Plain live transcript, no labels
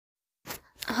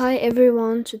Hi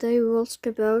everyone, today we will talk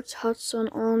about how to turn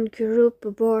on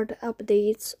group board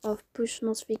updates of push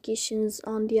notifications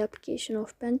on the application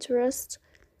of Pinterest.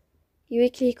 You will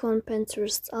click on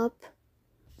Pinterest app.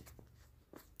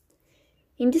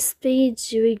 In this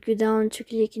page, you will go down to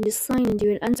click in the sign and you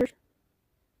will enter.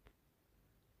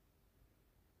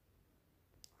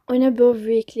 On above,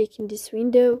 you will click in this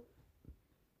window.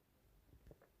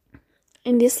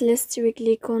 In this list, you will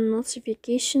click on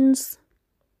notifications.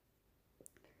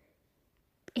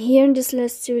 Here in this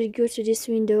list, you will go to this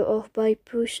window of by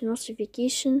push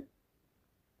notification.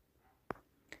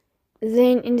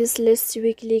 Then in this list, you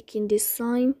will click in this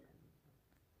sign.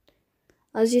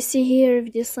 As you see here,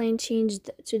 if this sign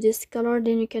changed to this color,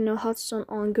 then you can know how to turn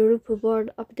on group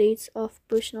board updates of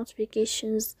push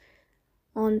notifications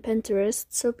on Pinterest.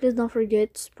 So please don't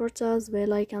forget to support us by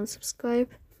like and subscribe.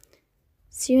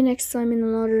 See you next time in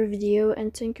another video,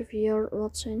 and thank you for your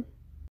watching.